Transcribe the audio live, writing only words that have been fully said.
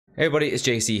Hey everybody, it's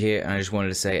JC here, and I just wanted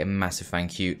to say a massive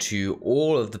thank you to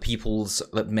all of the peoples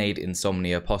that made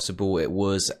Insomnia possible. It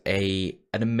was an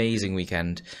amazing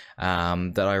weekend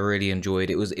that I really enjoyed.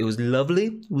 It was lovely.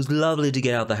 It was lovely to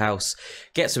get out of the house,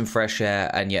 get some fresh air,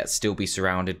 and yet still be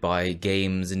surrounded by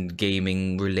games and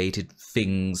gaming related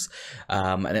things.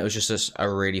 And it was just a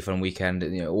really fun weekend.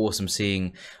 You know, awesome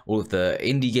seeing all of the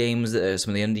indie games, some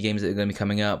of the indie games that are going to be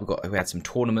coming up. We had some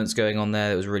tournaments going on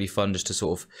there. It was really fun just to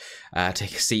sort of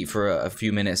take a seat for a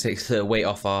few minutes, take the weight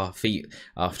off our feet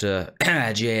after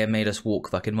GAM made us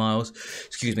walk fucking miles.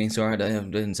 Excuse me, sorry, I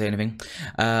didn't say anything.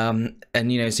 And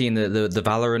you know, seeing the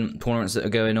Valorant tournaments that are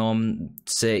going on,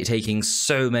 taking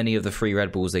so many of the free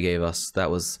Red Bulls they gave us, that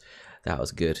was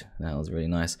good. That was really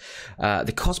nice.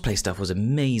 The cosplay stuff was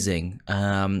amazing.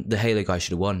 The Halo guy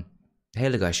should have won. The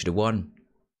Halo guy should have won.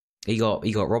 He got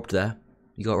robbed there.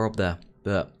 He got robbed there.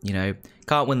 But you know,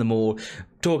 can't win them all.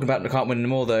 Talking about can't win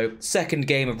them all though, second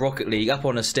game of Rocket League up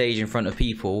on a stage in front of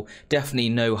people, definitely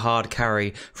no hard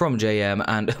carry from JM,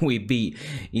 and we beat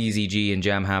Easy G and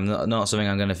Jamham. Not something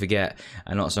I'm going to forget,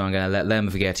 and not something I'm going to let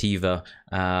them forget either.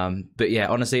 But yeah,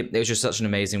 honestly, it was just such an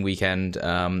amazing weekend.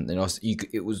 And also,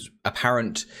 it was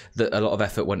apparent that a lot of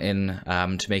effort went in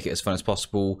to make it as fun as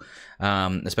possible,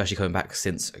 especially coming back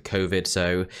since COVID.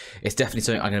 So it's definitely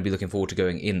something I'm going to be looking forward to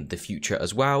going in the future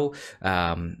as well.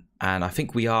 And I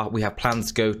think we have plans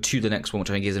to go to the next one, which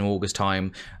I think is in August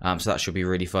time. So that should be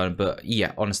really fun. But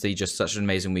yeah, honestly, just such an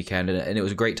amazing weekend, and it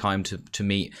was a great time to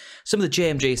meet some of the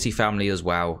JMJC family as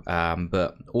well.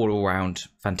 But all around,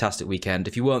 fantastic weekend.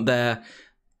 If you weren't there,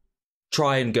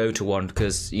 try and go to one,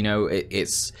 because you know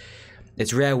it's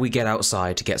rare we get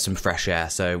outside to get some fresh air.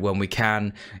 So when we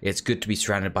can, it's good to be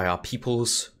surrounded by our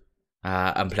peoples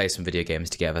and play some video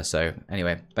games together. So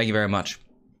anyway, thank you very much.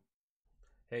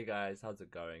 Hey guys, how's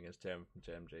it going? It's Jim from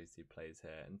JMJC Plays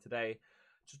here, and today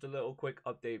just a little quick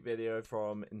update video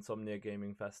from Insomnia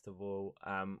Gaming Festival.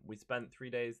 We spent 3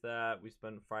 days there. We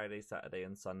spent Friday, Saturday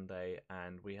and Sunday,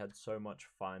 and we had so much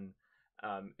fun.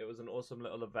 It was an awesome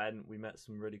little event. We met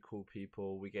some really cool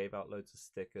people. We gave out loads of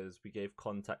stickers. We gave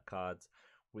contact cards.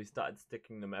 We started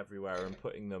sticking them everywhere and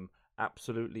putting them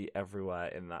absolutely everywhere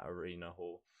in that arena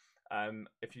hall.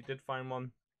 If you did find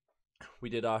one,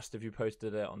 we did ask if you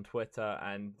posted it on Twitter,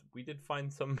 and we did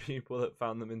find some people that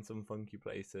found them in some funky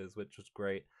places, which was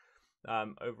great.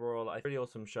 Overall, a really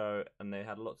awesome show, and they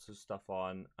had lots of stuff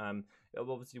on. It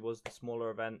obviously was the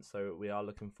smaller event, so we are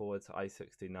looking forward to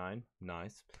I69.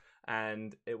 Nice.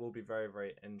 And it will be very,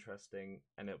 very interesting,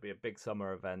 and it'll be a big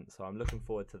summer event, so I'm looking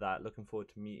forward to that. Looking forward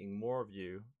to meeting more of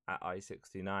you at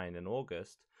I69 in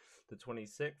August, the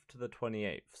 26th to the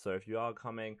 28th. So if you are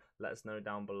coming, let us know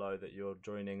down below that you're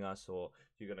joining us, or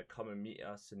you're going to come and meet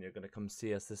us and you're going to come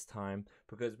see us this time,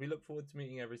 because we look forward to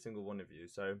meeting every single one of you.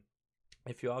 So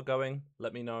if you are going,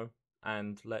 let me know,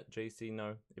 and let JC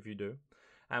know if you do,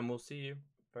 and we'll see you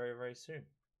very, very soon.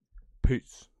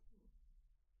 Peace.